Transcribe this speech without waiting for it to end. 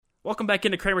Welcome back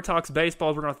into Kramer Talks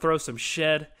Baseball. We're going to throw some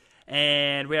shed,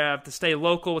 and we have to stay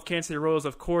local with Kansas City Royals,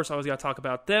 of course. Always got to talk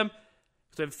about them.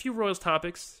 So we have a few Royals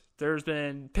topics. There's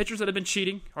been pitchers that have been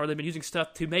cheating, or they've been using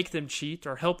stuff to make them cheat,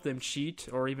 or help them cheat,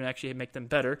 or even actually make them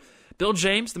better. Bill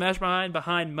James, the mastermind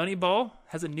behind Moneyball,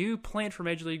 has a new plan for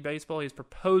Major League Baseball. He's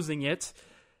proposing it.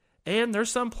 And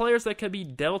there's some players that could be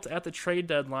dealt at the trade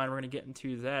deadline. We're going to get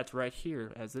into that right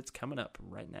here, as it's coming up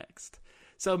right next.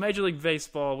 So Major League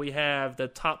Baseball, we have the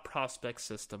top prospect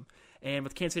system. And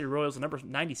with Kansas City Royals, the number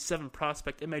 97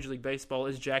 prospect in Major League Baseball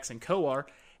is Jackson Kowar.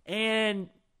 And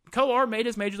Kowar made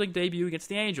his Major League debut against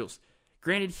the Angels.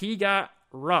 Granted, he got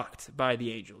rocked by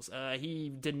the Angels. He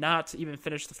did not even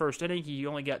finish the first inning. He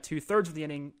only got 2/3 of the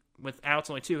inning with outs,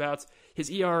 only 2 outs.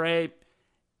 His ERA,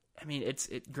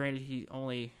 granted, he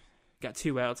only got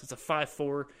 2 outs. It's a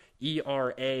 5.4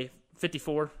 ERA,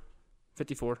 54.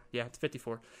 54, yeah, it's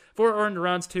 54. 4 earned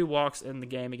runs, 2 walks in the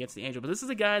game against the Angels. But this is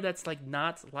a guy that's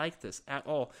not like this at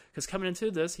all. Because coming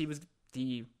into this, he was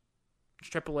the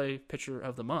AAA pitcher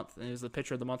of the month, and he was the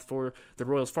pitcher of the month for the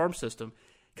Royals farm system.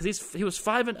 Because he was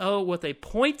 5-0 with a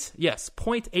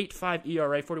 .85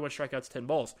 ERA, 41 strikeouts, 10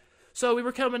 balls. So we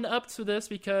were coming up to this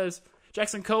because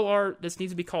Jackson Kowar, this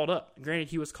needs to be called up. Granted,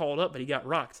 he was called up, but he got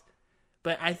rocked.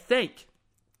 But I think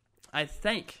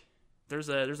there's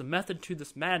a method to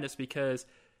this madness because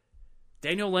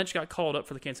Daniel Lynch got called up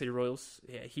for the Kansas City Royals.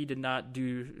 Yeah, he did not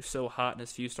do so hot in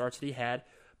his few starts that he had,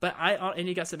 and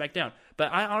he got sent back down.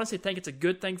 But I honestly think it's a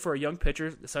good thing for a young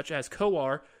pitcher such as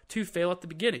Kowar to fail at the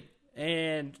beginning,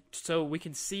 and so we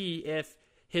can see if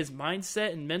his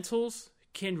mindset and mentals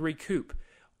can recoup.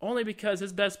 Only because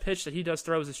his best pitch that he does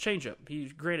throw is his changeup.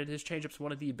 Granted, his changeup's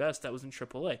one of the best that was in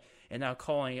AAA. And now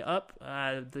calling up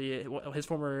his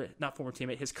current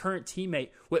teammate,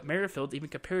 Whit Merrifield, even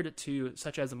compared it to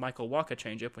such as a Michael Wacha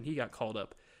changeup when he got called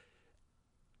up.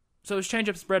 So his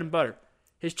changeup's bread and butter.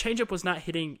 His changeup was not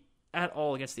hitting at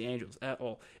all against the Angels, at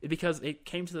all. Because it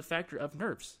came to the factor of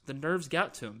nerves. The nerves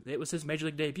got to him. It was his Major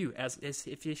League debut, as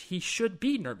if he should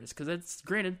be nervous. Because that's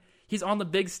granted, he's on the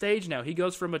big stage now. He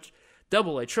goes from a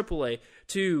AA, AAA,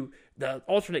 to the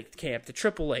alternate camp, to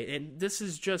AAA. And this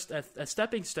is just a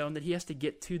stepping stone that he has to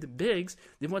get to the bigs.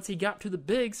 Then once he got to the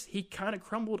bigs, he kind of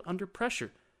crumbled under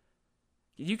pressure.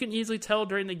 You can easily tell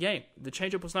during the game. The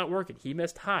changeup was not working. He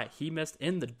missed high. He missed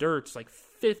in the dirt. It's like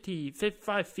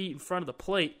 55 feet in front of the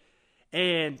plate.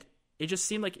 And it just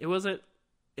seemed like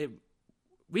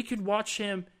we could watch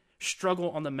him struggle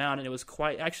on the mound, and it was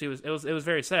it was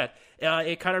very sad.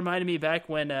 It kind of reminded me back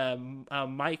when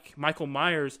Michael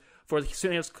Myers for the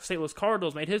St. Louis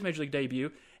Cardinals made his Major League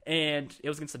debut, and it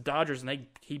was against the Dodgers, and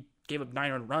he gave up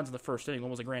 9 earned runs in the first inning.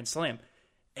 One was a grand slam,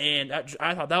 and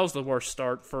I thought that was the worst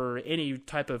start for any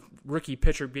type of rookie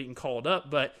pitcher getting called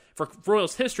up. But for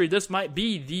Royals history, this might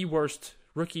be the worst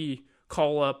rookie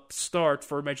call-up start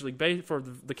for for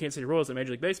the Kansas City Royals in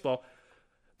Major League Baseball.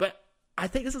 But I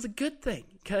think this is a good thing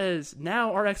because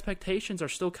now our expectations are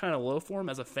still kind of low for him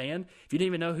as a fan. If you didn't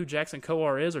even know who Jackson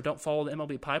Kowar is or don't follow the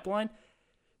MLB pipeline,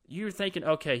 you're thinking,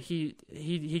 okay,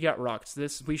 he got rocked.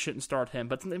 We shouldn't start him.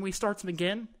 But then we start him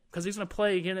again because he's going to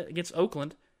play again against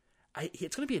Oakland.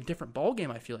 It's going to be a different ball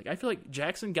game. I feel like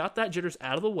Jackson got that jitters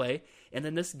out of the way, and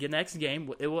then this next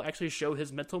game it will actually show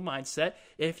his mental mindset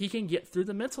if he can get through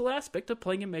the mental aspect of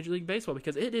playing in Major League Baseball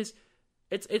because it's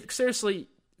seriously.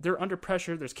 They're under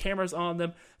pressure. There's cameras on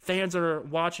them. Fans are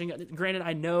watching. Granted,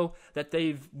 I know that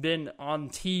they've been on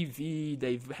TV.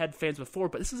 They've had fans before,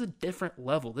 but this is a different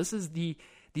level. This is the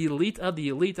elite of the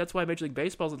elite. That's why Major League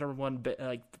Baseball is the number one,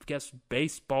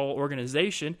 baseball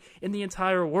organization in the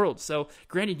entire world. So,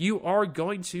 granted, you are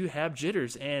going to have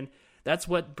jitters, and that's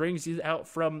what brings you out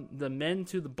from the men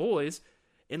to the boys.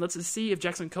 And let's just see if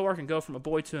Jackson Kowar can go from a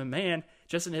boy to a man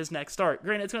just in his next start.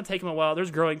 Granted, it's going to take him a while. There's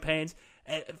growing pains.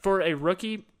 For a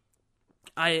rookie,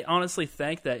 I honestly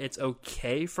think that it's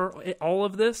okay for all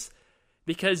of this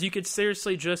because you could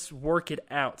seriously just work it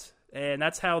out. And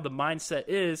that's how the mindset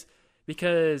is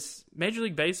because Major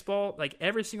League Baseball, like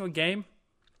every single game,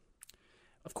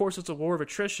 of course it's a war of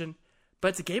attrition, but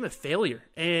it's a game of failure.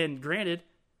 And granted,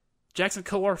 Jackson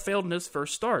Kowar failed in his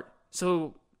first start.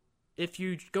 So if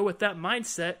you go with that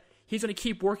mindset, he's going to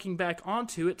keep working back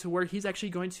onto it to where he's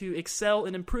actually going to excel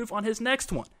and improve on his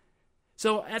next one.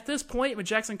 So at this point with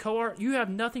Jackson Kowar, you have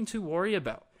nothing to worry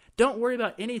about. Don't worry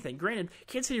about anything. Granted,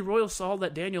 Kansas City Royals saw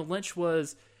that Daniel Lynch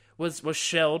was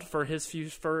shelled for his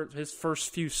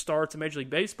first few starts in Major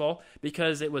League Baseball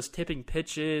because it was tipping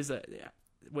pitches,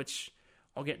 which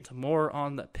I'll get into more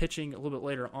on the pitching a little bit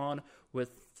later on. With,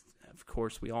 of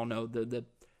course, we all know the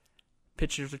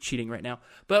pitchers are cheating right now.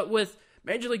 But with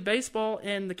Major League Baseball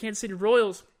and the Kansas City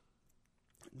Royals,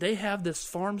 they have this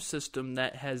farm system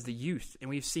that has the youth, and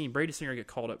we've seen Brady Singer get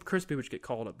called up, Chris Bubich get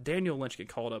called up, Daniel Lynch get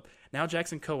called up, now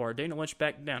Jackson Kowar, Daniel Lynch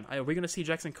back down. Are we going to see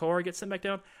Jackson Kowar get sent back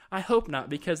down? I hope not,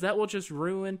 because that will just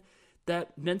ruin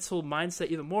that mental mindset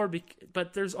even more.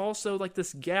 But there's also like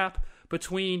this gap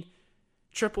between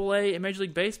AAA and Major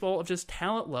League Baseball of just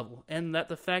talent level, and that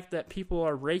the fact that people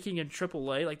are raking in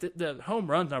AAA, like the home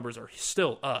run numbers are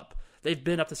still up. They've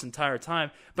been up this entire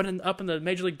time, but up in the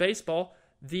Major League Baseball,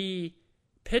 the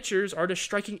pitchers are just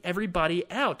striking everybody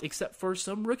out except for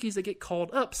some rookies that get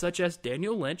called up, such as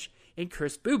Daniel Lynch and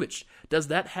Chris Bubich. Does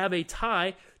that have a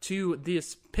tie to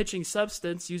this pitching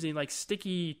substance using like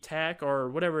sticky tack or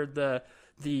whatever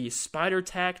the spider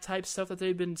tack type stuff that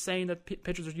they've been saying that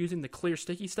pitchers are using, the clear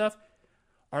sticky stuff?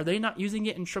 Are they not using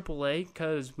it in AAA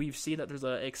because we've seen that there's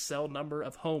an excel number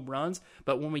of home runs,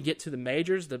 but when we get to the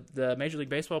majors, the Major League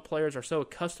Baseball players are so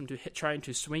accustomed to trying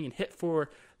to swing and hit for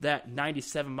that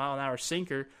 97-mile-an-hour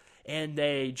sinker, and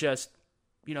they just,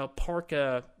 park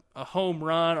a home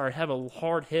run or have a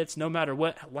hard hits no matter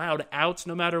what, loud outs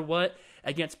no matter what,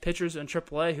 against pitchers in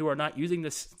AAA who are not using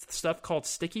this stuff called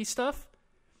sticky stuff?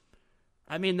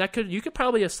 I mean, you could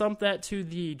probably assump that to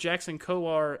the Jackson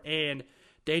Kowar and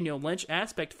Daniel Lynch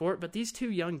aspect for it, but these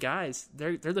two young guys,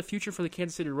 they're the future for the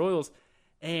Kansas City Royals,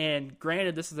 and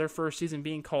granted, this is their first season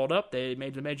being called up. They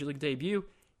made the Major League debut.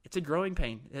 It's a growing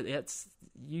pain.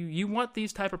 You want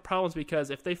these type of problems, because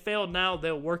if they fail now,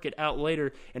 they'll work it out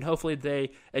later, and hopefully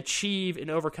they achieve and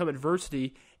overcome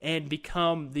adversity and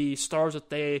become the stars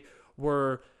that they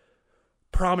were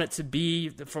prominent to be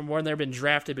from when they've been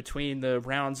drafted between the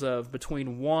rounds of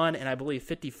between 1 and I believe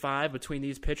 55 between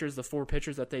these pitchers, the 4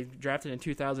 pitchers that they drafted in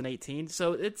 2018.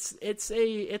 So it's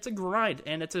a grind,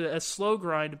 and it's a slow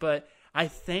grind, but I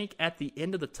think at the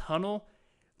end of the tunnel,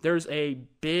 there's a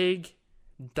big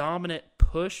dominant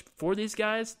push for these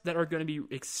guys that are going to be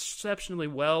exceptionally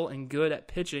well and good at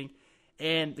pitching.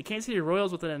 And the Kansas City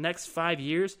Royals within the next 5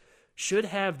 years should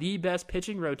have the best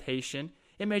pitching rotation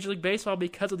in Major League Baseball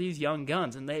because of these young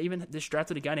guns. And they even just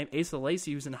drafted a guy named Asa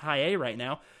Lacy, who's in high A right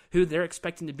now, who they're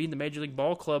expecting to be in the Major League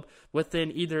Ball Club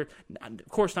within either, of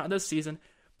course not this season,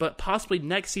 but possibly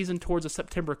next season towards a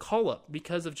September call-up,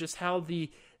 because of just how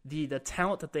the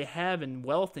talent that they have and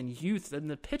wealth and youth and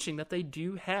the pitching that they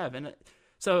do have. And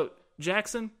so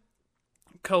Jackson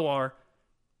Kowar,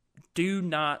 do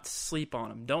not sleep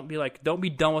on him. Don't be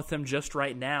done with him just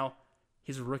right now.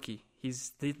 He's a rookie.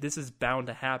 This is bound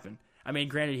to happen. I mean,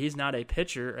 granted, he's not a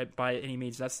pitcher by any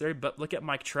means necessary, but look at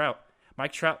Mike Trout.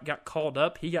 Mike Trout got called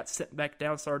up. He got sent back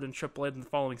down, started in AAA in the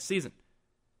following season.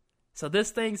 So these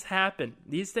things happen.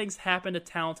 These things happen to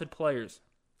talented players.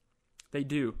 They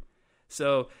do.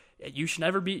 So you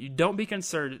should don't be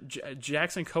concerned.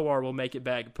 Jackson Kowar will make it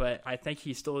back, but I think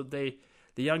the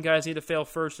young guys need to fail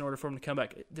first in order for him to come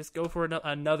back. Just go for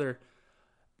another.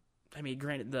 I mean,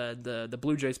 granted, the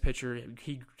Blue Jays pitcher,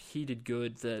 he did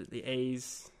good. The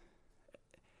A's,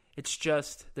 it's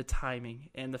just the timing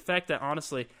and the fact that,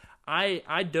 honestly,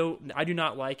 I do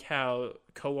not like how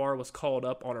Kowar was called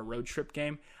up on a road trip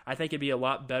game. I think it'd be a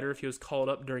lot better if he was called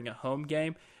up during a home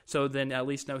game, so then at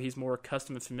least know he's more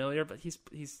accustomed and familiar. But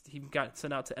he got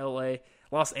sent out to L.A.,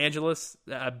 Los Angeles,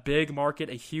 a big market,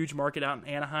 a huge market out in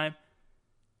Anaheim.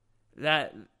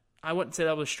 That I wouldn't say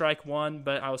that was strike one,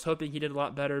 but I was hoping he did a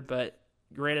lot better. But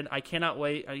granted, I cannot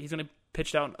wait. He's going to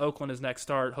pitch out in Oakland his next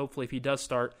start. Hopefully, if he does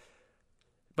start.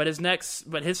 But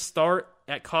his start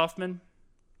at Kauffman,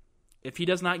 if he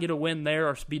does not get a win there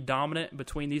or be dominant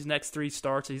between these next 3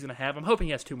 starts that he's going to have, I'm hoping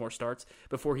he has 2 more starts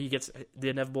before he gets the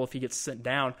inevitable if he gets sent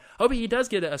down. Hoping he does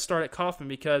get a start at Kauffman,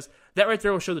 because that right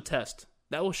there will show the test.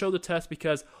 That will show the test,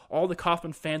 because all the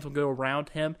Kauffman fans will go around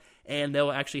him and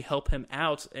they'll actually help him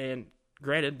out. And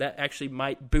granted, that actually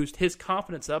might boost his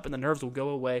confidence up and the nerves will go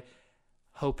away,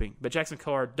 hoping. But Jackson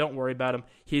Kowar, don't worry about him.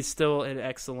 He's still an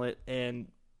excellent.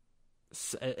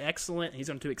 He's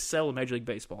going to excel in Major League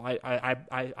Baseball.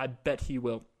 I bet he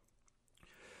will.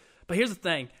 But here's the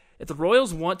thing. If the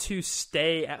Royals want to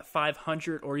stay at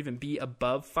 500 or even be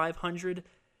above 500,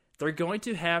 they're going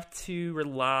to have to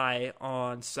rely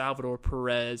on Salvador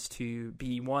Perez to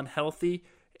be, 1, healthy,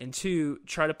 and 2,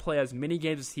 try to play as many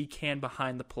games as he can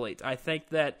behind the plate. I think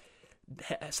that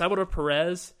Salvador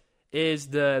Perez is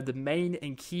the main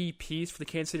and key piece for the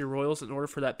Kansas City Royals in order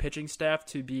for that pitching staff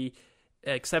to be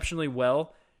exceptionally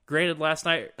well. Granted, last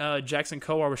night Jackson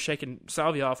Kowar was shaking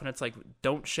Salvia off, and it's like,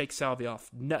 don't shake Salvia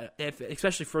off. No,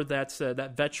 especially for that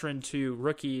veteran to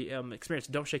rookie experience.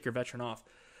 Don't shake your veteran off.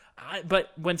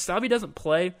 But when Salvia doesn't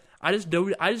play, I just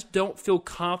don't feel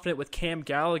confident with Cam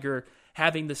Gallagher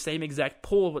having the same exact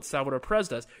pull of what Salvador Perez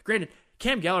does. Granted,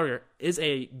 Cam Gallagher is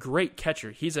a great catcher.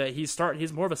 He's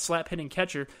more of a slap hitting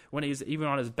catcher when he's even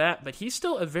on his bat, but he's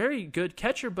still a very good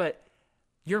catcher. But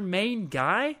your main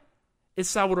guy is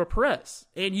Salvador Perez,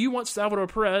 and you want Salvador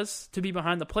Perez to be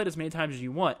behind the plate as many times as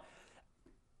you want.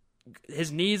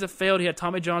 His knees have failed. He had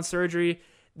Tommy John surgery.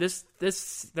 There's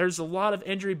a lot of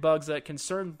injury bugs that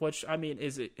concern, which I mean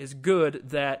is good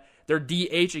that they're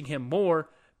DHing him more.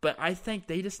 But I think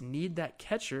they just need that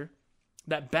catcher,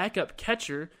 that backup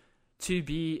catcher, to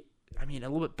be, I mean, a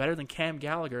little bit better than Cam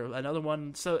Gallagher. Another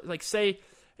one, so like say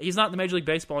he's not in the Major League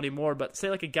Baseball anymore, but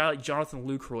say like a guy like Jonathan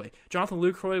Lucroy. Jonathan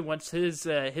Lucroy, once his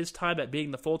time at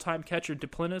being the full-time catcher at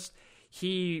Duplantis,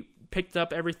 he picked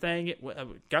up everything,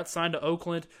 got signed to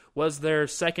Oakland, was their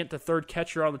second to third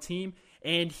catcher on the team,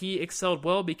 and he excelled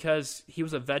well because he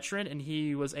was a veteran and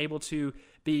he was able to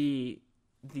be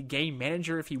the game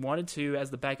manager if he wanted to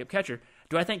as the backup catcher.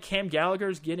 Do I think Cam Gallagher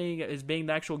is being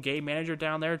the actual game manager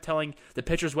down there, telling the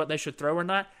pitchers what they should throw or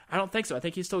not? I don't think so. I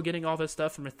think he's still getting all this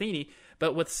stuff from Matheny.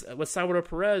 But with Salvador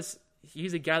Perez,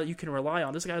 he's a guy that you can rely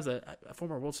on. This guy's a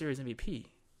former World Series MVP.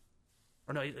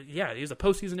 Or no, yeah, he was a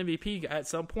postseason MVP at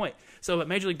some point. So at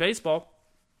Major League Baseball,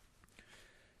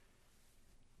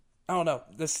 I don't know.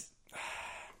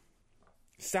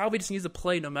 Salvi just needs to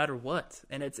play no matter what,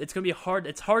 and it's going to be hard.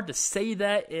 It's hard to say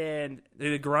that in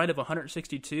the grind of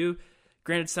 162.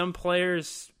 Granted, some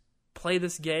players play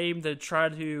this game to try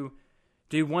to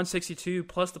do 162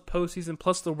 plus the postseason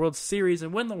plus the World Series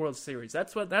and win the World Series.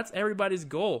 That's everybody's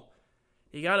goal.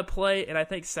 You got to play, and I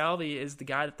think Salvi is the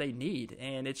guy that they need.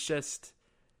 And it's just,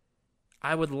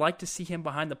 I would like to see him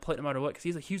behind the plate no matter what,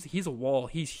 because he's a wall.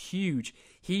 He's huge.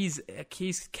 He's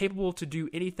capable to do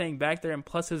anything back there, and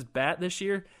plus his bat this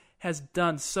year has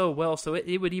done so well. So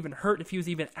it would even hurt if he was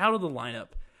even out of the lineup.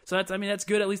 So that's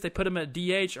good. At least they put him at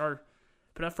DH or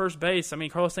put him at first base. I mean,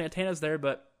 Carlos Santana's there,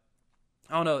 but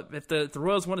I don't know if the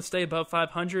Royals want to stay above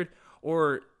 500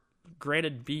 or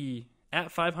granted be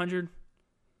at 500.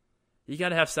 You got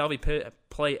to have Salvi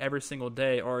play every single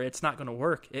day, or it's not going to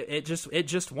work. It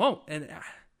just won't. And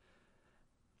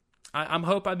I'm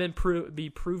hope I've been be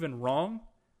proven wrong.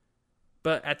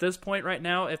 But at this point right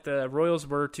now, if the Royals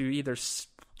were to either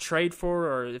trade for,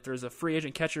 or if there's a free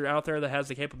agent catcher out there that has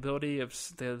the capability of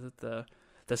the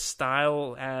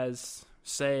style as,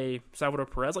 say, Salvador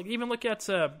Perez, like even look at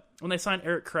when they signed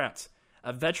Eric Kratz,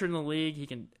 a veteran in the league. He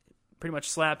can pretty much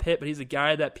slap hit, but he's a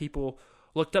guy that people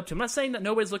looked up to. I'm not saying that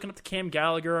nobody's looking up to Cam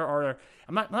Gallagher, or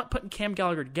I'm not putting Cam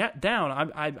Gallagher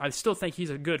down. I still think he's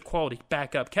a good quality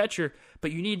backup catcher,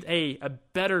 but you need a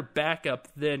better backup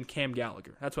than Cam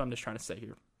Gallagher. That's what I'm just trying to say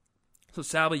here. So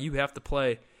Salvi, you have to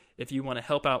play if you want to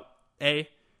help out A,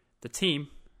 the team,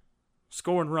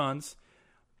 scoring runs,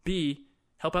 B,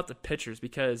 help out the pitchers,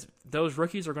 because those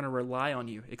rookies are going to rely on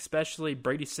you, especially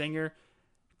Brady Singer,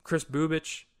 Chris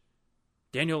Bubich,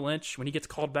 Daniel Lynch, when he gets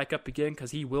called back up again,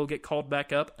 because he will get called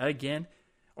back up again,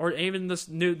 or even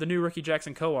the new rookie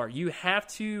Jackson Kowar. You have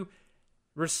to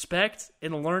respect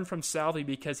and learn from Salvi,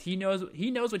 because he knows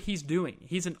what he's doing.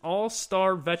 He's an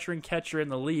all-star veteran catcher in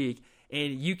the league,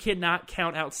 and you cannot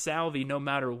count out Salvi no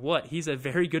matter what. He's a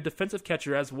very good defensive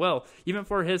catcher as well, even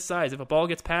for his size. If a ball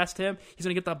gets past him, he's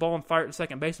going to get that ball and fire it to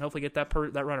second base and hopefully get that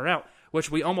runner out, which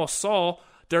we almost saw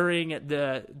during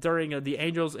the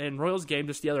Angels and Royals game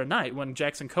just the other night when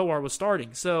Jackson Kowar was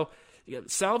starting. So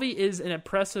Salvi is an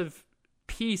impressive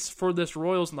piece for this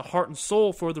Royals and the heart and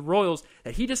soul for the Royals,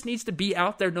 that he just needs to be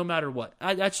out there no matter what.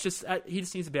 He just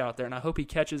needs to be out there, and I hope he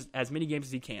catches as many games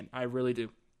as he can. I really do.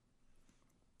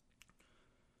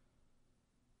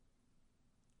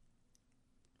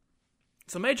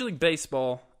 So Major League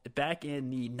Baseball, back in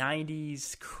the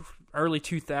 90s, early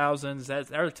 2000s,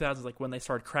 early 2000s, like when they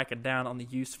started cracking down on the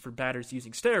use for batters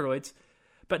using steroids.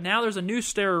 But now there's a new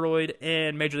steroid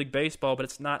in Major League Baseball, but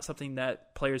it's not something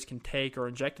that players can take or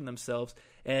inject in themselves,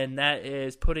 and that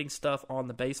is putting stuff on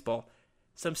the baseball.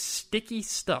 Some sticky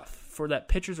stuff for that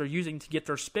pitchers are using to get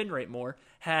their spin rate more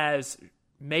has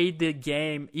made the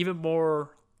game even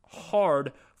more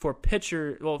hard for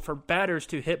batters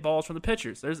to hit balls from the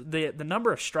pitchers. There's the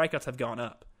number of strikeouts have gone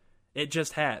up. It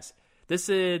just has. This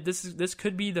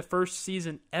could be the first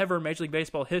season ever in Major League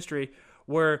Baseball history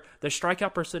where the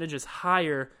strikeout percentage is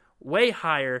higher, way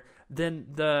higher than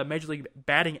the Major League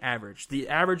batting average, the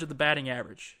average of the batting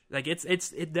average. Like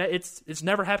it's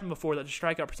never happened before that the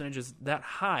strikeout percentage is that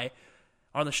high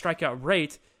on the strikeout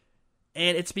rate,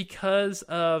 and it's because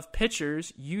of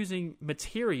pitchers using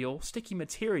sticky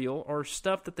material, or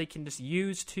stuff that they can just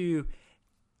use to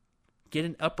get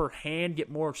an upper hand, get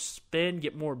more spin,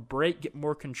 get more break, get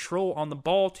more control on the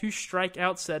ball to strike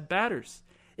out said batters.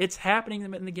 It's happening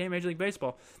in the game of Major League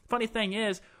Baseball. Funny thing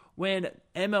is, when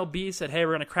MLB said, hey,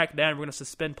 we're going to crack down, we're going to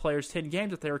suspend players 10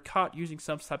 games if they were caught using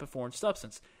some type of foreign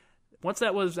substance. Once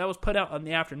that was put out in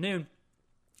the afternoon,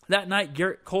 that night,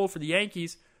 Garrett Cole for the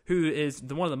Yankees, who is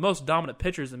one of the most dominant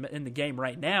pitchers in the game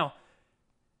right now,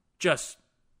 just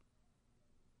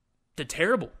did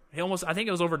terrible. I think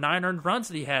it was over 9 earned runs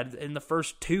that he had in the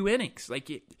first 2 innings.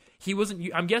 He wasn't.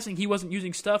 I'm guessing he wasn't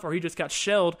using stuff, or he just got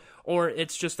shelled, or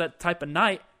it's just that type of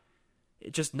night.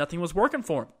 Nothing was working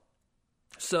for him.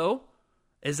 So,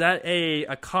 is that a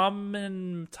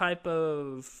common type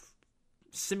of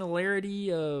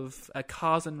similarity of a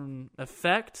cause and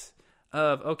effect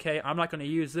of, okay, I'm not going to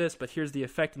use this, but here's the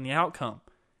effect and the outcome?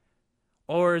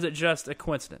 Or is it just a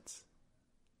coincidence?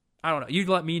 I don't know. You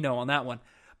let me know on that one.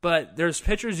 But there's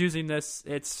pitchers using this.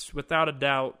 It's without a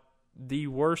doubt the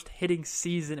worst hitting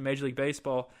season in Major League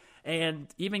Baseball. And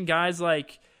even guys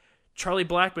like Charlie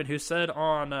Blackmon, who said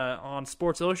on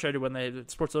Sports Illustrated, when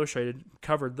Sports Illustrated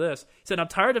covered this, he said, I'm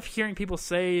tired of hearing people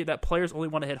say that players only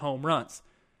want to hit home runs.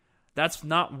 That's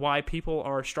not why people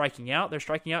are striking out. They're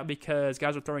striking out because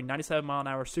guys are throwing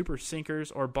 97-mile-an-hour super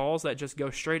sinkers or balls that just go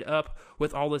straight up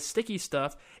with all this sticky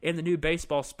stuff in the new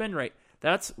baseball spin rate.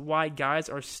 That's why guys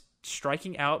are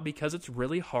striking out, because it's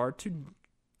really hard to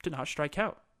not strike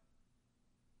out.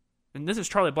 And this is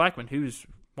Charlie Blackmon, who's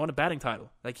won a batting title.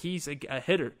 He's a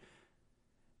hitter.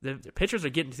 The pitchers are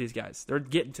getting to these guys. They're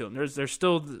getting to them. There's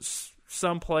still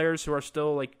some players who are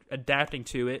still adapting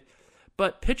to it,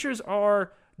 but pitchers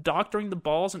are doctoring the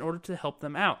balls in order to help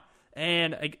them out.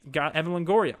 And I got Evan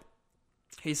Longoria.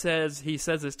 He says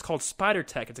it's called Spider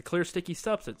Tech. It's a clear, sticky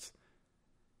substance.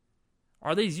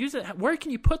 Are these using? Where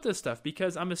can you put this stuff?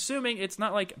 Because I'm assuming it's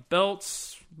not like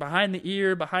belts behind the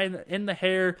ear, in the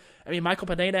hair. I mean, Michael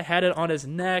Pineda had it on his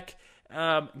neck.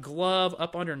 Glove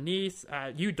up underneath.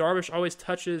 Yu Darvish always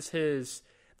touches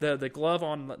the glove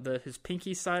on his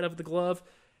pinky side of the glove.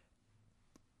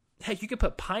 Heck, you could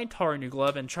put pine tar in your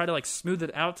glove and try to smooth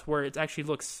it out to where it actually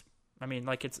looks. I mean,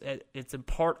 it's a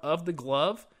part of the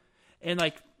glove,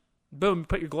 and boom,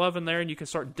 put your glove in there and you can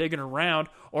start digging around.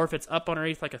 Or if it's up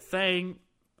underneath a thing,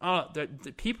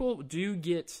 the people do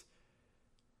get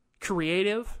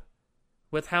creative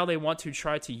with how they want to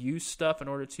try to use stuff in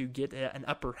order to get an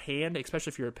upper hand,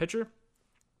 especially if you're a pitcher.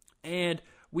 And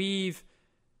we've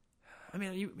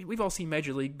all seen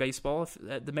Major League Baseball,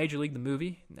 the Major League, the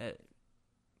movie.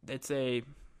 It's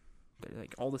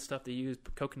all the stuff they use: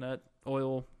 coconut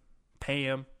oil,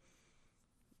 Pam,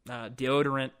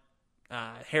 deodorant,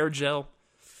 hair gel.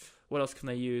 What else can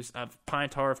they use? Pine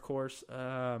tar, of course,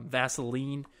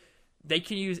 Vaseline. They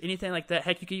can use anything like that.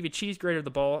 Heck, you can even cheese grater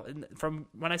the ball. And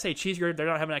when I say cheese grater, they're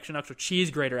not having an actual cheese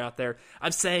grater out there.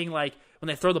 I'm saying when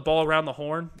they throw the ball around the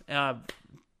horn,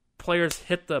 players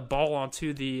hit the ball onto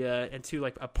into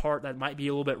a part that might be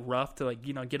a little bit rough to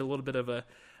get a little bit of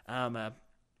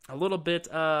a little bit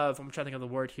of, I'm trying to think of the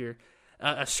word here,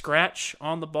 a scratch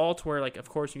on the ball to where of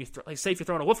course you say if you're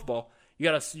throwing a wiffle ball, you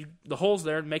got the holes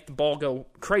there and make the ball go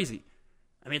crazy.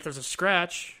 I mean, if there's a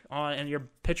scratch on and your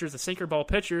pitcher's a sinker ball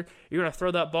pitcher, you're going to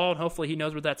throw that ball and hopefully he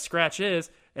knows where that scratch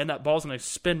is, and that ball's going to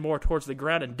spin more towards the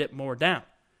ground and dip more down.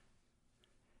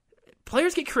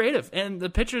 Players get creative, and the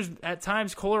pitchers at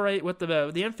times correlate with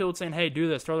the infield saying, hey, do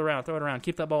this, throw it around,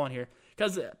 keep that ball in here.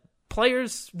 Because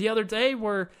players the other day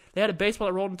they had a baseball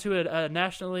that rolled into a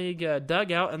National League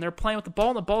dugout, and they're playing with the ball,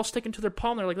 and the ball's sticking to their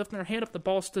palm. They're lifting their hand up, the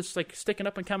ball's just sticking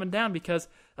up and coming down because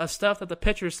of stuff that the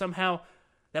pitchers somehow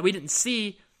that we didn't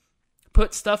see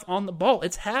put stuff on the ball.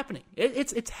 It's happening.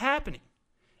 It's happening.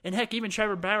 And heck, even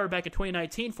Trevor Bauer back in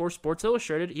 2019 for Sports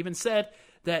Illustrated even said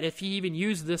that if he even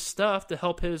used this stuff to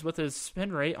help with his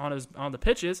spin rate on the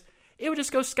pitches, it would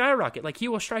just go skyrocket. He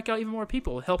will strike out even more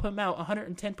people, help him out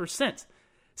 110%.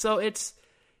 So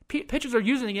pitchers are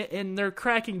using it and they're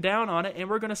cracking down on it, and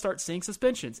we're going to start seeing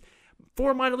suspensions.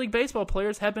 4 minor league baseball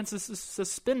players have been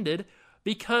suspended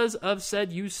because of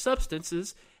said used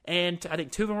substances. And I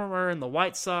think 2 of them were in the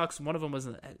White Sox. One of them was,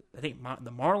 the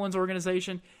Marlins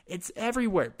organization. It's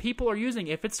everywhere. People are using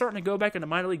it. If it's starting to go back into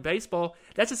minor league baseball,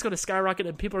 that's just going to skyrocket,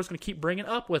 and people are just going to keep bringing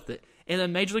it up with it. And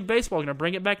then Major League Baseball is going to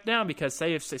bring it back down because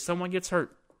say someone gets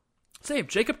hurt. Say if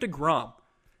Jacob deGrom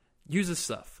uses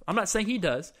stuff. I'm not saying he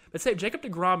does, but say if Jacob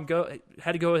deGrom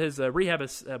had to go his rehab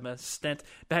stint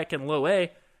back in low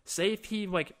A. Say if he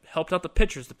helped out the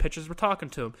pitchers were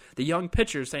talking to him, the young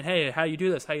pitchers saying, hey, how you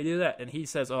do this, how you do that, and he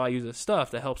says, I use this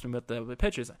stuff that helps me with the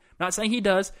pitches. I'm not saying he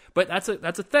does, but that's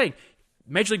a thing.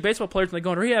 Major League Baseball players, when they go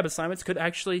on rehab assignments, could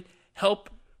actually help,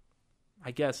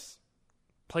 I guess,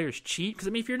 players cheat. Because,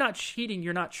 if you're not cheating,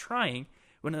 you're not trying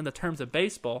when in the terms of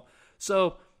baseball.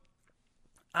 So,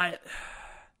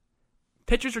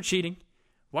 pitchers are cheating.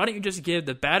 Why don't you just give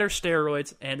the batter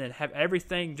steroids and then have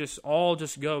everything just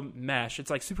go mash? It's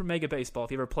like Super Mega Baseball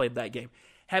if you ever played that game.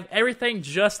 Have everything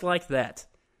just like that.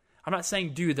 I'm not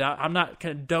saying do that. I'm not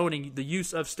condoning the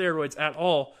use of steroids at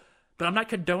all, but I'm not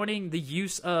condoning the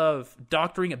use of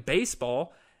doctoring a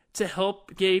baseball to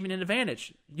help gain an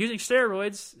advantage. Using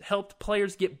steroids helped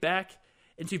players get back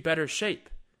into better shape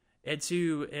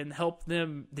and help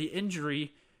them, the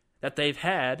injury that they've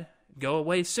had, go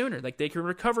away sooner. Like they can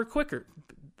recover quicker.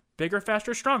 Bigger,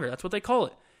 faster, stronger. That's what they call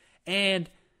it. And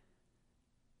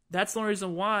that's the only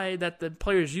reason why that the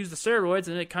players use the steroids,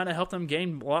 and it kind of helped them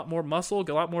gain a lot more muscle,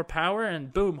 a lot more power,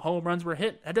 and boom, home runs were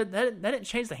hit. That didn't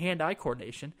change the hand-eye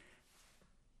coordination.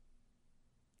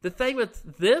 The thing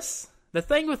with this, the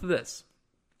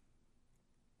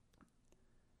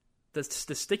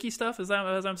sticky stuff, as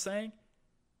I'm saying,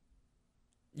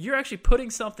 you're actually putting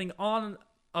something on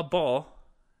a ball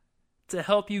to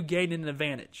help you gain an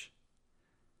advantage.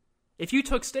 If you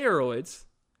took steroids,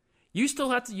 you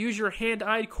still have to use your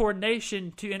hand-eye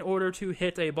coordination in order to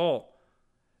hit a ball.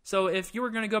 So if you were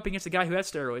going to go up against a guy who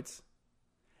has steroids,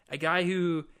 a guy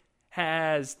who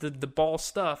has the ball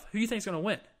stuff, who do you think is going to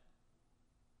win?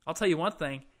 I'll tell you one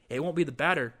thing, it won't be the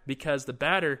batter, because the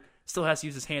batter still has to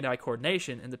use his hand-eye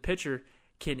coordination, and the pitcher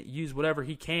can use whatever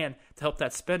he can to help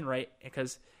that spin rate.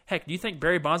 Because, heck, do you think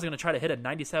Barry Bonds is going to try to hit a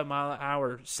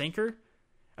 97-mile-an-hour sinker?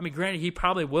 I mean, granted, he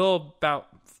probably will about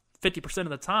 50% of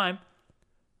the time,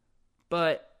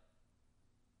 but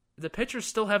the pitchers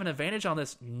still have an advantage on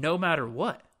this no matter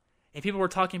what. And people were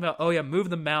talking about, oh yeah, move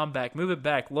the mound back, move it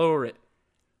back, lower it.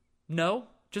 No,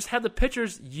 just have the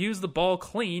pitchers use the ball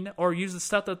clean, or use the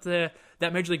stuff that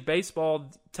Major League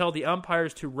Baseball tell the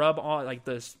umpires to rub on, like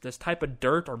this type of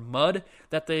dirt or mud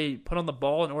that they put on the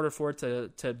ball in order for it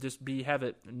to just have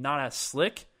it not as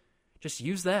slick. Just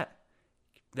use that.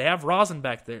 They have rosin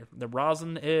back there. The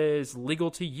rosin is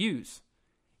legal to use.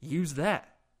 Use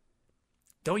that.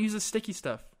 Don't use the sticky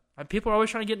stuff. People are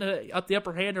always trying to get up the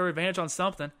upper hand or advantage on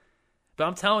something. But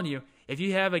I'm telling you, if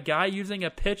you have a guy using a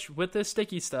pitch with this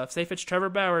sticky stuff, say if it's Trevor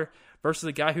Bauer versus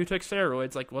a guy who took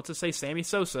steroids, like let's just say Sammy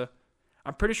Sosa,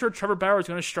 I'm pretty sure Trevor Bauer is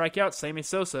going to strike out Sammy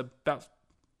Sosa about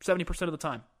 70% of the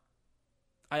time.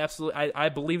 I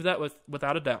believe that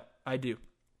without a doubt. I do.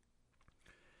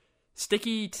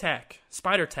 Sticky tack,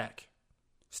 spider tack.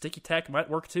 Sticky tack might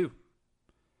work too.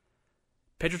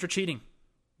 Pitchers are cheating.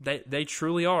 They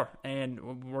truly are.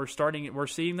 And we're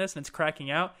seeing this, and it's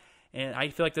cracking out. And I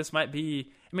feel like this might be,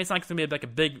 I mean, it's not going to be like a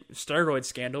big steroid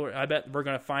scandal. I bet we're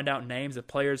going to find out names of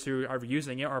players who are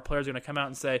using it, or players are going to come out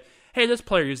and say, hey, this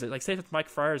player used it. Like, say if Mike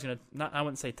Fryer is going to, I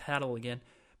wouldn't say tattle again,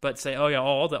 but say, oh yeah,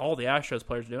 all the Astros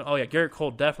players do it. Oh yeah, Garrett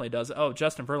Cole definitely does it. Oh,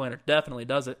 Justin Verlander definitely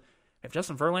does it. If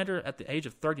Justin Verlander at the age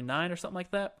of 39 or something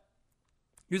like that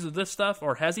uses this stuff,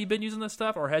 or has he been using this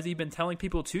stuff, or has he been telling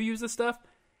people to use this stuff,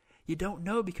 you don't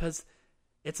know, because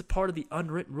it's a part of the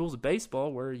unwritten rules of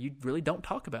baseball where you really don't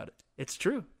talk about it. It's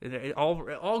true. It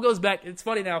all goes back. It's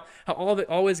funny now how all of it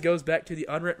always goes back to the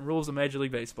unwritten rules of Major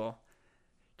League Baseball.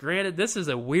 Granted, this is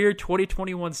a weird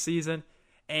 2021 season,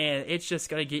 and it's just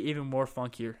going to get even more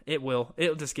funkier. It will.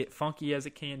 It'll just get funky as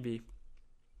it can be.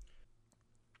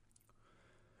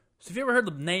 So have you ever heard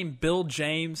the name Bill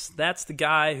James? That's the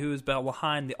guy who's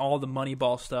behind all the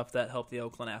Moneyball stuff that helped the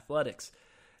Oakland Athletics.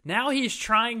 Now he's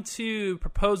trying to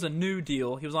propose a new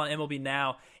deal. He was on MLB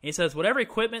Now, and he says whatever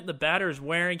equipment the batter is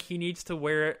wearing, he needs to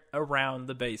wear it around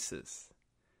the bases.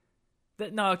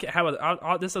 Okay, how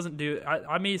about this? Doesn't do.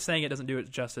 Me saying it doesn't do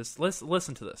it justice.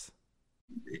 Listen to this.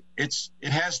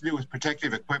 It has to do with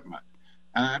protective equipment,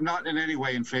 and I'm not in any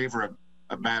way in favor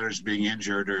of batters being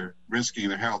injured or risking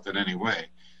their health in any way.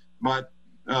 But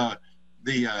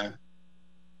the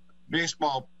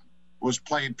baseball was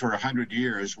played for 100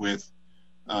 years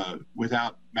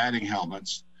without batting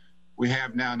helmets. We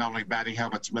have now not only batting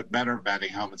helmets, but better batting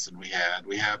helmets than we had.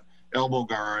 We have elbow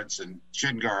guards and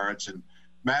shin guards, and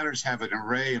batters have an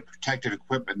array of protective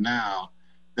equipment now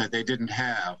that they didn't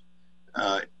have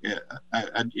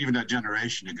even a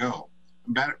generation ago.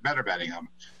 Better batting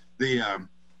helmets. The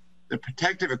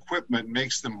protective equipment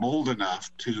makes them mold enough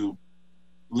to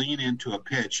lean into a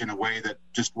pitch in a way that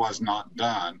just was not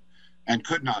done and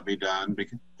could not be done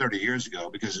 30 years ago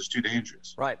because it's too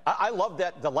dangerous. Right. I love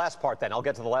that, the last part then. I'll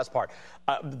get to the last part.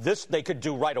 This they could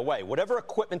do right away. Whatever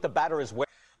equipment the batter is wearing.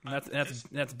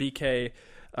 That's BK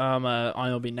on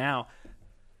MLB Now.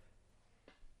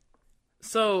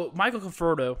 So Michael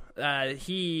Conforto,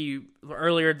 he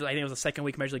earlier, I think it was the second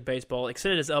week of Major League Baseball,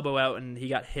 extended his elbow out and he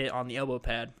got hit on the elbow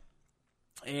pad.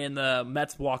 And the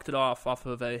Mets walked it off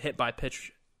of a hit by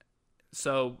pitch.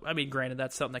 So, I mean, granted,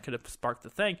 that's something that could have sparked the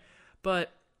thing.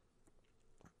 But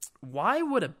why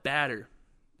would a batter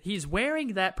he's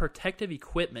wearing that protective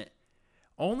equipment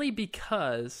only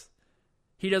because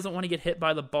he doesn't want to get hit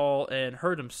by the ball and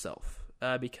hurt himself.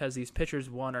 Because these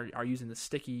pitchers, one, are using the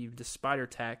spider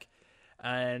tack,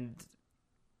 and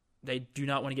they do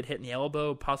not want to get hit in the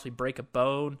elbow, possibly break a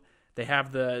bone. They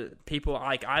have the people,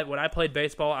 when I played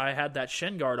baseball, I had that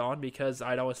shin guard on because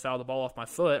I'd always foul the ball off my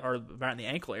foot or right in the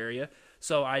ankle area,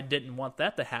 so I didn't want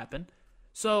that to happen.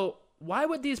 So why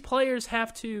would these players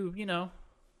have to,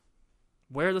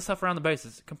 wear the stuff around the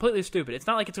bases? Completely stupid. It's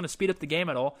not like it's going to speed up the game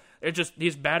at all. It's just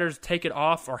these batters take it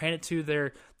off or hand it to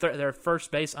their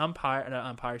first base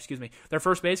their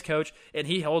first base coach, and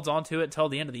he holds on to it until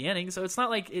the end of the inning. So it's not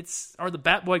like or the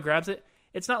bat boy grabs it.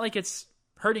 It's not like it's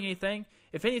hurting anything.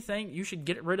 If anything, you should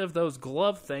get rid of those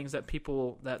glove things that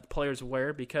players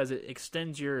wear because it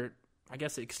extends it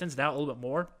extends it out a little bit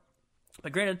more.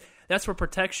 But granted, that's for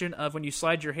protection of when you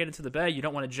slide your hand into the bag, you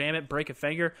don't want to jam it, break a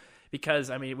finger.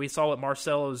 Because, we saw what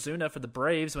Marcell Ozuna for the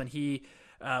Braves when he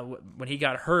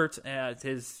got hurt,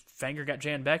 his finger got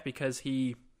jammed back because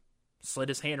he slid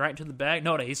his hand right into the bag.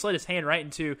 No, he slid his hand right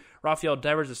into Rafael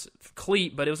Devers'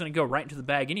 cleat, but it was going to go right into the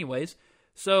bag anyways.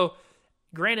 So,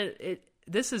 granted,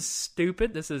 this is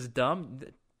stupid. This is dumb.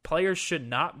 Players should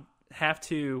not have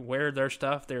to wear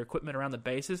their equipment around the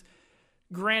bases.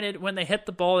 Granted, when they hit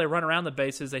the ball, they run around the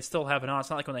bases, they still have it on. It's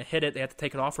not like when they hit it, they have to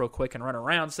take it off real quick and run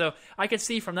around. So I could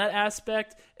see from that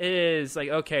aspect is like,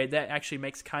 okay, that actually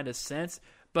makes kind of sense.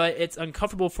 But it's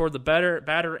uncomfortable for the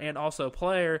batter and also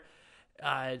player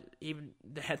even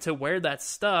to wear that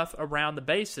stuff around the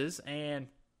bases and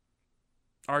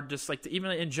are just like, even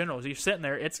in general, as you're sitting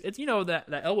there, it's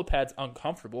that elbow pad's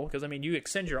uncomfortable because, you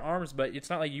extend your arms, but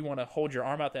it's not like you want to hold your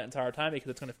arm out that entire time because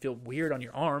it's going to feel weird on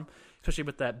your arm, especially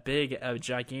with that big,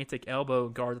 gigantic elbow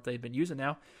guard that they've been using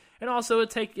now. And also,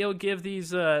 it'll give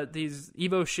these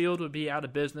Evo Shield would be out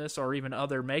of business, or even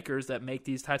other makers that make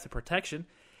these types of protection.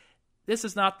 This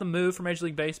is not the move for Major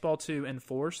League Baseball to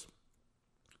enforce.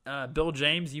 Bill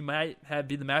James, you might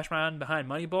be the mastermind behind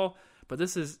Moneyball, but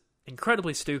this is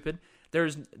incredibly stupid.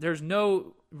 There's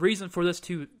no reason for this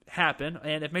to happen,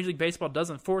 and if Major League Baseball does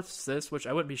enforce this, which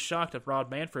I wouldn't be shocked if Rod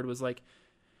Manfred was like,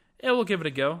 yeah, we'll give it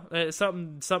a go. It's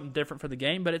something different for the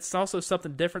game, but it's also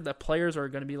something different that players are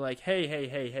going to be like,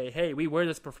 hey, we wear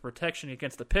this for protection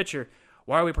against the pitcher.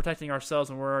 Why are we protecting ourselves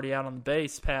when we're already out on the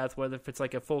base path, whether if it's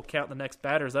like a full count and the next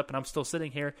batter's up, and I'm still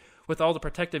sitting here with all the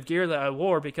protective gear that I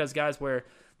wore because guys wear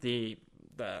the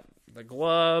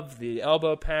glove, the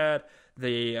elbow pad,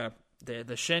 the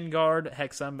shin guard.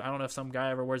 Heck, I don't know if some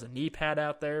guy ever wears a knee pad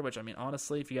out there, which,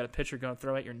 honestly, if you got a pitcher going to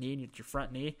throw at your knee, your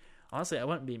front knee, honestly, I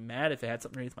wouldn't be mad if it had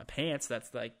something underneath my pants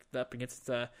that's like up against,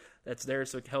 that's there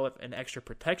so it can help an extra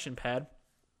protection pad.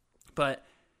 But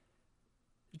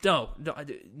no,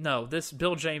 this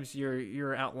Bill James,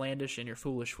 you're outlandish and you're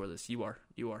foolish for this. You are.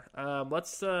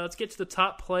 Let's get to the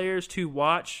top players to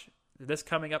watch this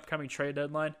upcoming trade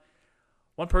deadline.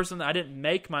 One person that I didn't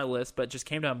make my list, but just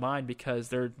came to mind because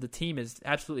the team is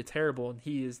absolutely terrible, and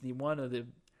he is one of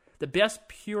the best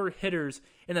pure hitters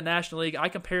in the National League. I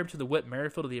compare him to the Whit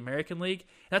Merrifield of the American League.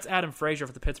 That's Adam Frazier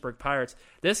for the Pittsburgh Pirates.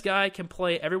 This guy can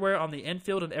play everywhere on the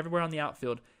infield and everywhere on the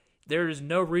outfield. There is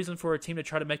no reason for a team to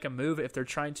try to make a move if they're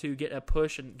trying to get a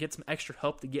push and get some extra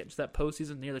help to get into that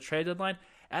postseason near the trade deadline.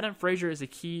 Adam Frazier is a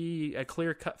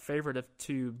clear-cut favorite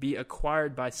to be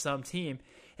acquired by some team.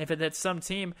 If it's some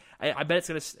team, I bet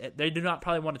they do not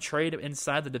probably want to trade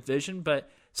inside the division, but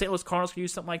St. Louis Cardinals could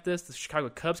use something like this. The Chicago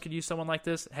Cubs could use someone like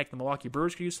this. Heck, the Milwaukee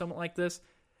Brewers could use someone like this.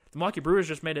 The Milwaukee Brewers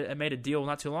just made a deal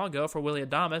not too long ago for Willy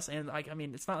Adames, and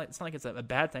it's not like it's a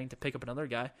bad thing to pick up another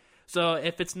guy. So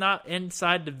if it's not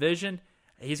inside division,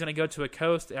 he's going to go to a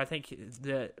coast. I think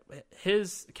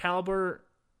his caliber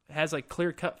has a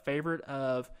clear-cut favorite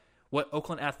of what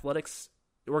Oakland Athletics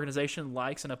organization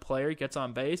likes in a player. He gets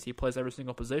on base, he plays every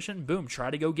single position, boom,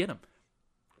 try to go get him.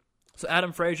 So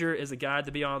Adam Frazier is a guy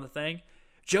to be on the thing.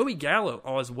 Joey Gallo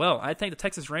as well. I think the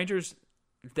Texas Rangers,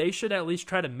 they should at least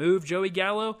try to move Joey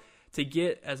Gallo to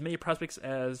get as many prospects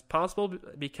as possible,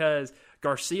 because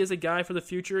Garcia is a guy for the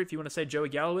future. If you want to say Joey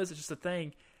Gallo is, it's just a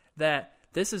thing that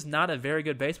this is not a very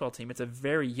good baseball team. It's a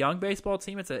very young baseball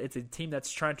team. It's a team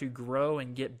that's trying to grow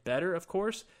and get better, of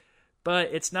course. But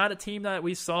it's not a team that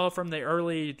we saw from the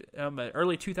early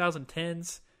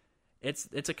 2010s.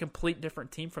 It's a complete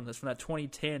different team from that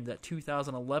 2010, that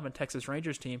 2011 Texas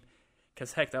Rangers team.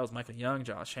 Because, heck, that was Michael Young,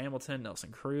 Josh Hamilton,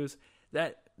 Nelson Cruz.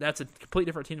 That's a complete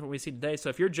different team from what we see today. So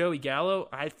if you're Joey Gallo,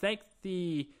 I think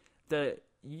Joey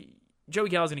Gallo's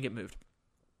going to get moved.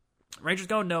 Rangers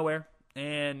going nowhere,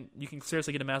 and you can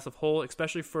seriously get a massive hole,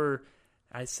 especially for,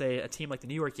 I say, a team like the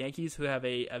New York Yankees, who have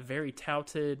a very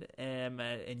touted and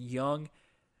young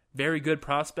very good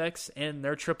prospects in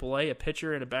their AAA, a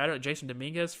pitcher and a batter, Jason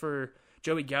Dominguez for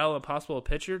Joey Gallo, a possible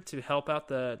pitcher to help out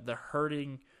the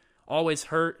hurting, always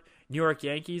hurt New York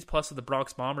Yankees, plus the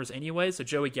Bronx Bombers anyway. So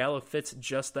Joey Gallo fits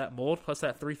just that mold, plus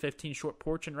that 315 short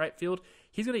porch in right field.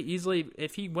 He's going to easily,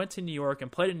 if he went to New York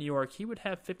and played in New York, he would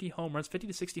have 50 home runs, 50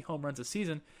 to 60 home runs a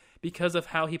season because of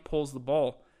how he pulls the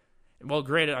ball. Well,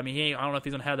 granted, I mean, I don't know if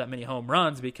he's going to have that many home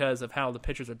runs because of how the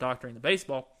pitchers are doctoring the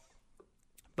baseball.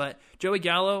 But Joey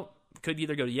Gallo could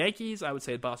either go to Yankees, I would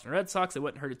say the Boston Red Sox. It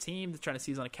wouldn't hurt a team. They're trying to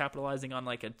seize on capitalizing on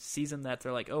like a season that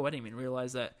they're like, oh, I didn't even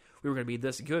realize that we were going to be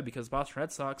this good, because Boston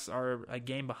Red Sox are a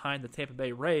game behind the Tampa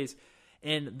Bay Rays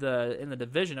in the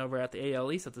division over at the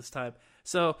AL East at this time.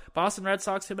 So Boston Red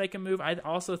Sox could make a move. I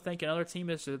also think another team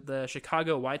is the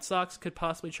Chicago White Sox could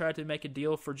possibly try to make a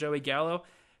deal for Joey Gallo.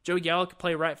 Joey Gallo could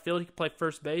play right field. He could play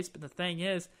first base. But the thing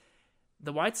is,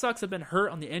 the White Sox have been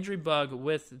hurt on the injury bug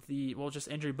with just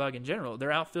injury bug in general. Their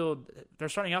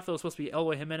starting outfield is supposed to be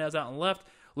Eloy Jimenez out in left,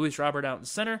 Luis Robert out in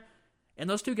center, and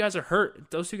those two guys are hurt.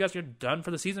 Those two guys are done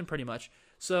for the season pretty much.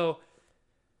 So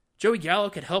Joey Gallo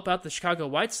could help out the Chicago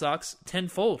White Sox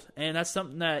tenfold, and that's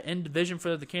something that in division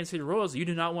for the Kansas City Royals you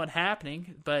do not want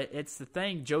happening, but it's the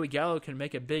thing. Joey Gallo can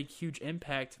make a big, huge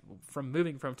impact from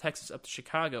moving from Texas up to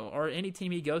Chicago or any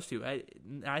team he goes to.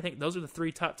 I think those are the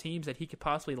three top teams that he could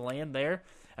possibly land there.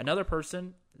 Another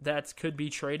person that could be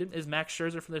traded is Max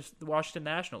Scherzer for the Washington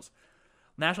Nationals.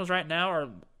 Nationals right now are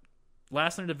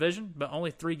last in the division, but only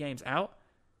 3 games out.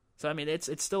 So, I mean, it's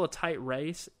still a tight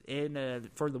race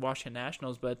for the Washington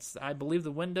Nationals, but I believe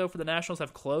the window for the Nationals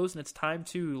have closed, and it's time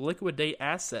to liquidate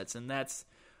assets, and that's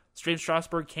Steven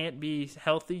Strasburg can't be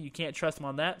healthy. You can't trust him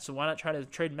on that, so why not try to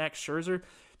trade Max Scherzer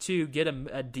to get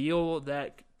a deal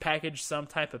that package some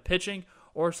type of pitching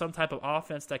or some type of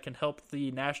offense that can help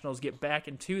the Nationals get back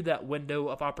into that window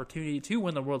of opportunity to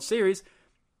win the World Series.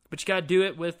 But you got to do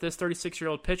it with this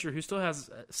 36-year-old pitcher who still has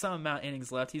some amount of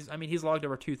innings left. He's logged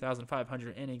over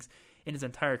 2,500 innings in his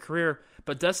entire career.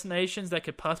 But destinations that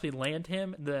could possibly land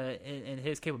him in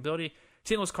his capability,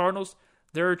 St. Louis Cardinals,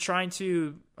 they're trying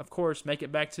to, of course, make it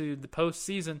back to the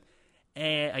postseason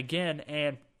and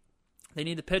they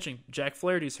need the pitching. Jack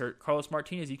Flaherty's hurt. Carlos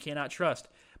Martinez, you cannot trust.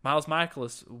 Miles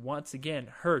Michaelis, once again,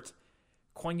 hurt.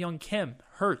 Kwang Young Kim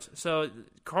hurt. So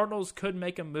Cardinals could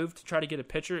make a move to try to get a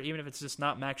pitcher, even if it's just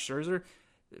not Max Scherzer.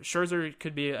 Scherzer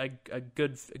could be a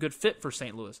good fit for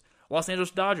St. Louis. Los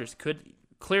Angeles Dodgers could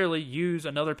clearly use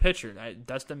another pitcher.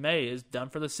 Dustin May is done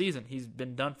for the season. He's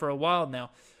been done for a while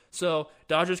now. So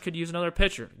Dodgers could use another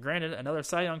pitcher. Granted, another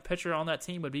Cy Young pitcher on that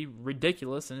team would be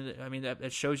ridiculous, and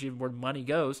that shows you where money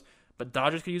goes. But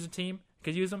Dodgers could use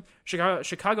them.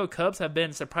 Chicago Cubs have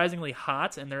been surprisingly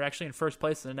hot, and they're actually in first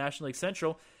place in the National League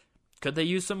Central. Could they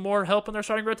use some more help in their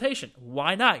starting rotation?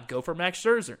 Why not? Go for Max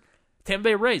Scherzer. Tampa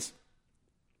Bay Rays.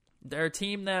 They're a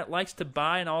team that likes to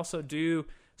buy and also do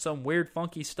some weird,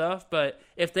 funky stuff. But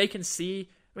if they can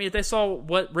see, if they saw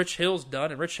what Rich Hill's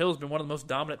done, and Rich Hill's been one of the most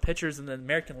dominant pitchers in the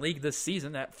American League this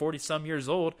season at 40-some years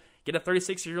old, get a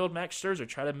 36-year-old Max Scherzer.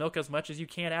 Try to milk as much as you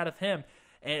can out of him.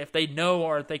 And if they know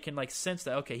or if they can sense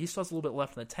that, okay, he still has a little bit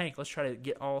left in the tank, let's get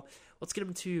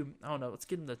him to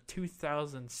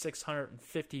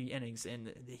 2,650 innings,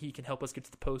 and he can help us get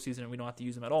to the postseason, and we don't have to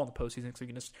use him at all in the postseason, so we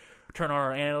can just turn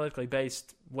our analytically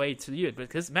based way to you.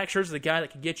 Because Max Scherzer is the guy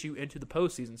that can get you into the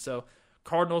postseason. So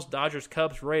Cardinals, Dodgers,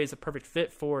 Cubs, Rays, a perfect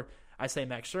fit for, I say,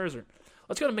 Max Scherzer.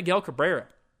 Let's go to Miguel Cabrera.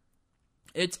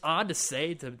 It's odd to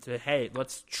say hey,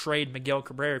 let's trade Miguel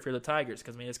Cabrera if you're the Tigers,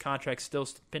 because his contract's still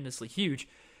stupendously huge.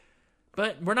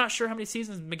 But we're not sure how many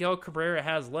seasons Miguel Cabrera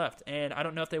has left, and I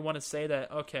don't know if they want to say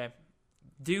that, okay,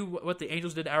 do what the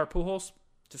Angels did to our Pujols,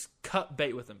 just cut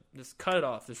bait with him. Just cut it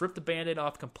off. Just rip the Band-Aid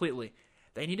off completely.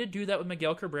 They need to do that with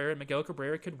Miguel Cabrera, and Miguel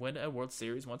Cabrera could win a World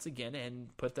Series once again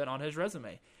and put that on his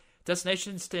resume.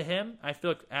 Destinations to him, I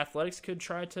feel like Athletics could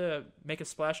try to make a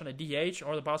splash on a DH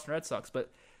or the Boston Red Sox, but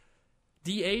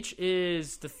DH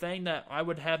is the thing that I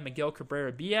would have Miguel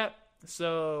Cabrera be at.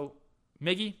 So,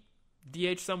 Miggy,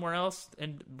 DH somewhere else,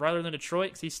 and rather than Detroit,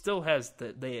 because he still has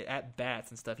the at-bats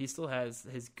and stuff. He still has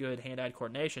his good hand-eye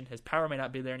coordination. His power may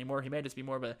not be there anymore. He may just be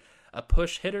more of a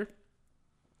push hitter,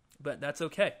 but that's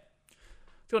okay.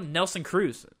 Let's go to Nelson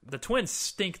Cruz. The Twins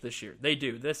stink this year. They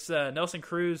do. This Nelson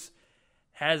Cruz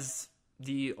has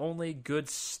the only good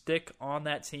stick on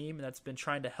that team that's been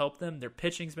trying to help them. Their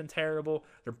pitching's been terrible.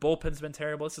 Their bullpen's been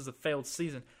terrible. This is a failed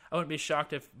season. I wouldn't be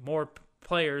shocked if more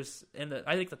players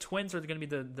I think the Twins are going to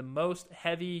be the most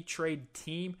heavy trade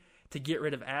team to get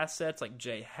rid of assets like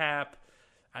Jay Happ.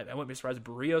 I wouldn't be surprised if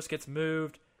Barrios gets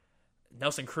moved.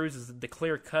 Nelson Cruz is the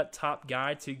clear-cut top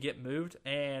guy to get moved,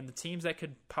 and the teams that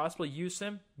could possibly use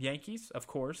him, Yankees, of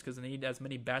course, because they need as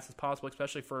many bats as possible,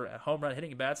 especially for home run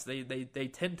hitting bats. They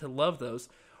tend to love those.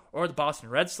 Or the Boston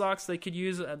Red Sox, they could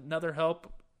use another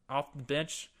help off the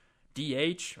bench,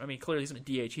 DH. I mean, clearly he's in a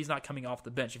DH. He's not coming off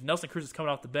the bench. If Nelson Cruz is coming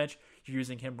off the bench, you're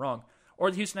using him wrong.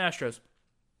 Or the Houston Astros.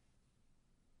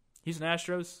 Houston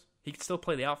Astros, he can still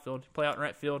play the outfield, play out in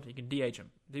right field. You can DH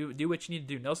him. Do what you need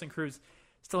to do. Nelson Cruz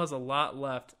still has a lot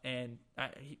left, and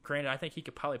granted, I think he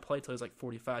could probably play till he's like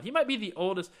 45. He might be the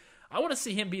oldest. I want to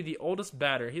see him be the oldest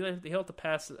batter. He'll have to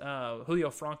pass Julio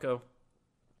Franco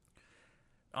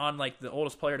on like the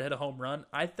oldest player to hit a home run.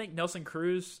 I think Nelson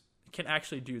Cruz can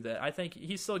actually do that. I think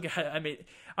he's still got. I mean,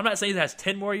 I'm not saying he has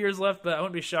 10 more years left, but I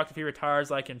wouldn't be shocked if he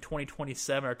retires like in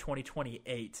 2027 or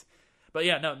 2028. But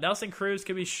yeah, no, Nelson Cruz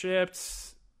could be shipped.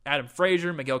 Adam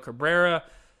Frazier, Miguel Cabrera,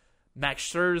 Max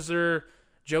Scherzer,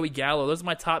 Joey Gallo. Those are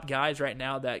my top guys right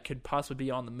now that could possibly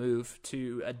be on the move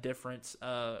to a different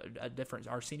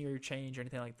our senior year change or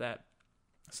anything like that.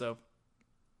 So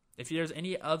if there's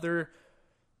any other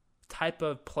type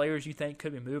of players you think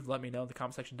could be moved, let me know in the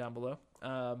comment section down below.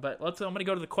 But I'm going to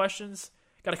go to the questions.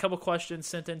 Got a couple questions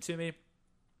sent in to me.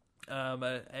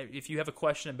 If you have a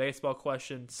question, a baseball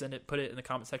question, put it in the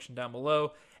comment section down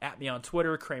below. At me on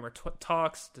Twitter, Kramer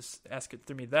Talks. Just ask it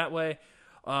through me that way.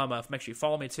 Make sure you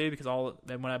follow me too, because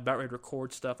when I'm about ready to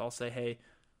record stuff, I'll say, hey,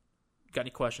 got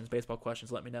any questions, baseball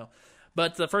questions, let me know.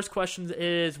 But the first question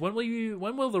is, when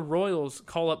will the Royals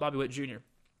call up Bobby Witt Jr.?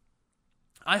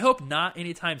 I hope not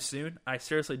anytime soon. I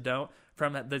seriously don't.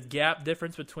 From the gap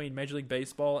difference between Major League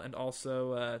Baseball and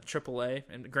also AAA,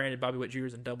 and granted Bobby Witt Jr.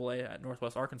 is in AA at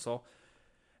Northwest Arkansas,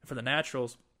 for the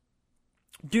Naturals,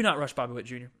 do not rush Bobby Witt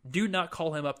Jr. Do not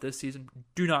call him up this season.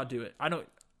 Do not do it. I know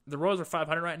the Royals are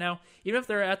 500 right now. Even if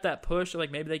they're at that push, like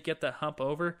maybe they get that hump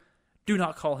over, do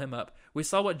not call him up. We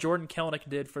saw what Jordan Kelenic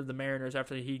did for the Mariners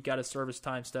after he got his service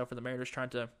time stuff for the Mariners, trying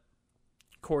to, of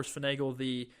course, finagle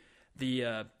the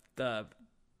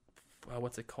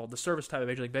what's it called? The service time of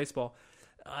Major League Baseball.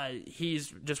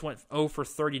 He's just went 0 for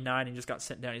 39 and just got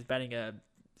sent down. He's batting a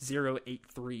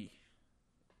 0.83.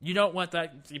 You don't want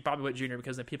that to be Bobby Witt Jr.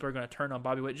 because then people are going to turn on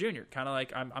Bobby Witt Jr. Kind of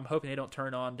like I'm hoping they don't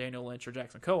turn on Daniel Lynch or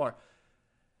Jackson Kowar.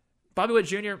 Bobby Witt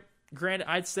Jr., granted,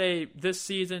 I'd say this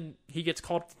season he gets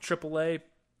called to AAA.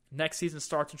 Next season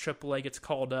starts in AAA, gets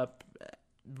called up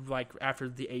like after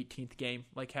the 18th game,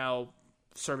 like how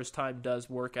service time does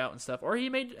work out and stuff. Or he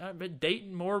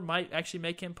Dayton Moore might actually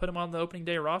make him put him on the opening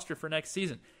day roster for next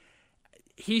season.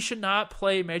 He should not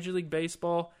play Major League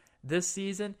Baseball this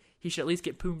season. He should at least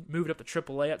get moved up to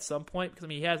AAA at some point, because I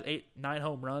mean he has 8-9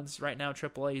 home runs right now in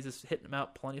AAA. He's just hitting them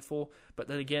out plentiful. But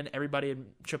then again, everybody in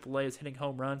AAA is hitting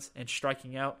home runs and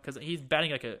striking out, because he's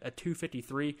batting like a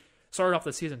 253. Started off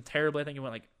the season terribly. I think he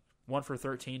went like 1 for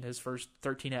 13 his first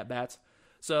 13 at bats.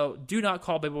 So do not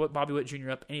call Bobby Witt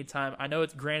Jr. up anytime. I know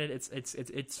it's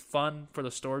fun for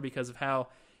the story because of how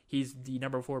he's the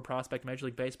number 4 prospect in Major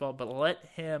League Baseball, but let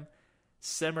him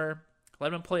simmer.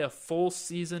 Let him play a full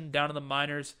season down in the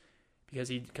minors, because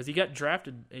he got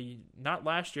drafted not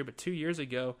last year but 2 years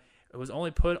ago. It was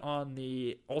only put on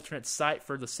the alternate site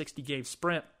for the 60-game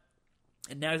sprint,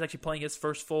 and now he's actually playing his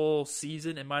first full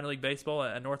season in minor league baseball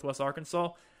at Northwest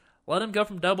Arkansas. Let him go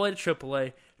from AA to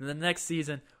AAA, and the next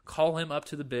season, call him up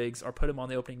to the bigs or put him on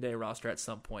the opening day roster at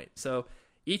some point. So,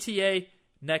 ETA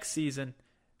next season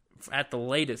at the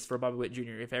latest for Bobby Witt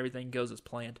Jr. if everything goes as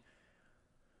planned.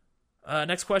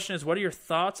 Next question is, what are your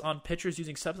thoughts on pitchers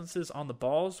using substances on the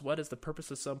balls? What is the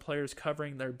purpose of some players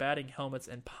covering their batting helmets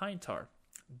in pine tar?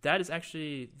 That is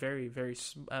actually very, very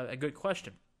a good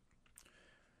question.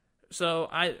 So,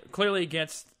 I clearly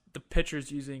against the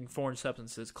pitchers using foreign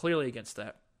substances. Clearly against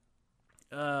that.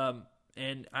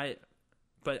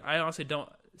 But I honestly don't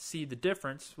see the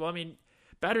difference. Well, I mean,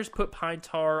 batters put pine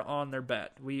tar on their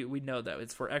bat. We know that.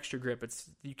 It's for extra grip.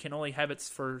 You can only have it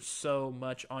for so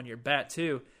much on your bat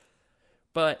too.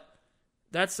 But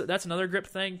that's another grip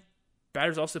thing.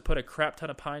 Batters also put a crap ton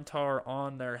of pine tar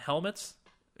on their helmets,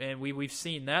 and we've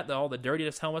seen that, all the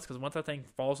dirtiest helmets, because once that thing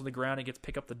falls to the ground, it gets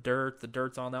pick up the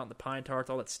dirt's on out in the pine tar. It's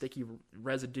all that sticky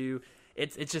residue. I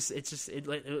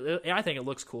think it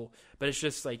looks cool, but it's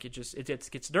just like it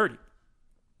gets dirty.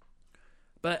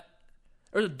 But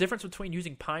there's a difference between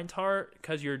using pine tar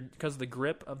because of the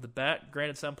grip of the bat.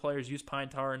 Granted, some players use pine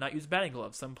tar and not use batting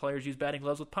gloves. Some players use batting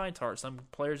gloves with pine tar. Some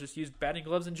players just use batting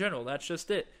gloves in general. That's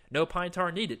just it. No pine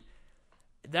tar needed.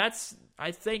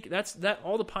 I think that's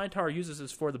all the pine tar uses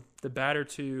is for the batter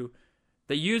to.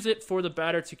 They use it for the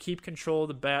batter to keep control of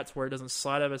the bats where it doesn't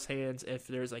slide out of his hands if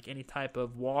there's like any type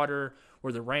of water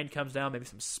or the rain comes down, maybe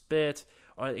some spit,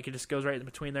 or it just goes right in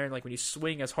between there. And like when you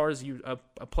swing as hard as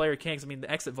a player can, 'cause I mean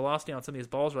the exit velocity on some of these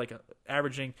balls are like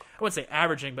averaging. I wouldn't say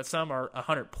averaging, but some are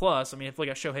 100 plus. I mean, if you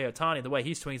look at Shohei Ohtani, the way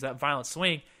he swings that violent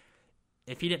swing,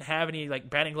 if he didn't have any like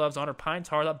batting gloves on or pine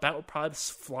tar, that bat would probably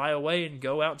fly away and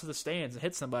go out to the stands and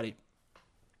hit somebody.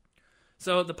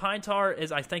 So the pine tar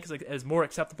I think is more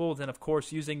acceptable than, of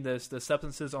course, using the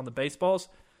substances on the baseballs.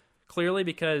 Clearly,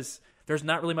 because there's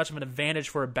not really much of an advantage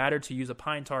for a batter to use a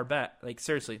pine tar bat. Like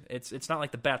seriously, it's not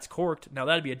like the bat's corked. Now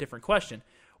that'd be a different question.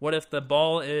 What if the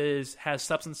ball has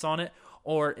substance on it,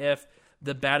 or if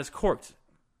the bat is corked?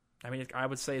 I mean, I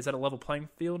would say, is that a level playing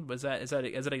field? Is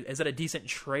that a decent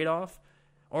trade off?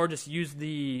 Or just use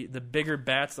the bigger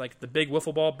bats, like the big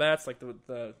wiffle ball bats, like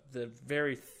the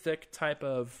very thick type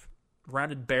of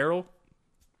rounded barrel,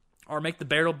 or make the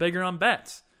barrel bigger on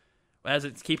bats as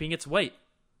it's keeping its weight.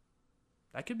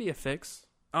 That could be a fix.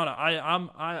 I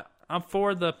don't know. I'm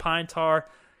for the pine tar,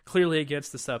 clearly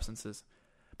against the substances.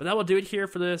 But that will do it here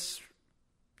for this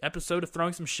episode of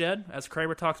Throwing Some Shed as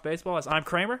Kramer Talks Baseball. As I'm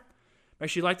Kramer. Make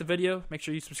sure you like the video. Make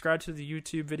sure you subscribe to the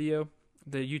YouTube video,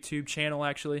 the YouTube channel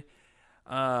actually.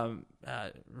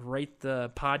 Rate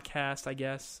the podcast, I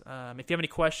guess. If you have any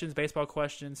questions, baseball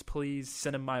questions, please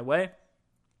send them my way.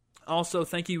 Also,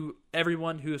 thank you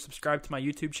everyone who has subscribed to my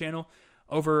YouTube channel.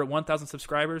 Over 1,000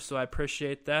 subscribers, so I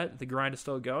appreciate that. The grind is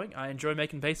still going. I enjoy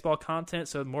making baseball content,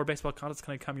 so more baseball content is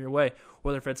going to come your way,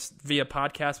 whether if it's via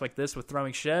podcasts like this with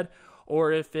Throwing Shed,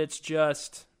 or if it's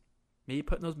just me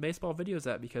putting those baseball videos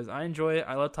up, because I enjoy it.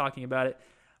 I love talking about it.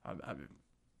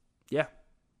 Yeah.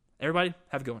 Everybody,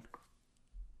 have a good one.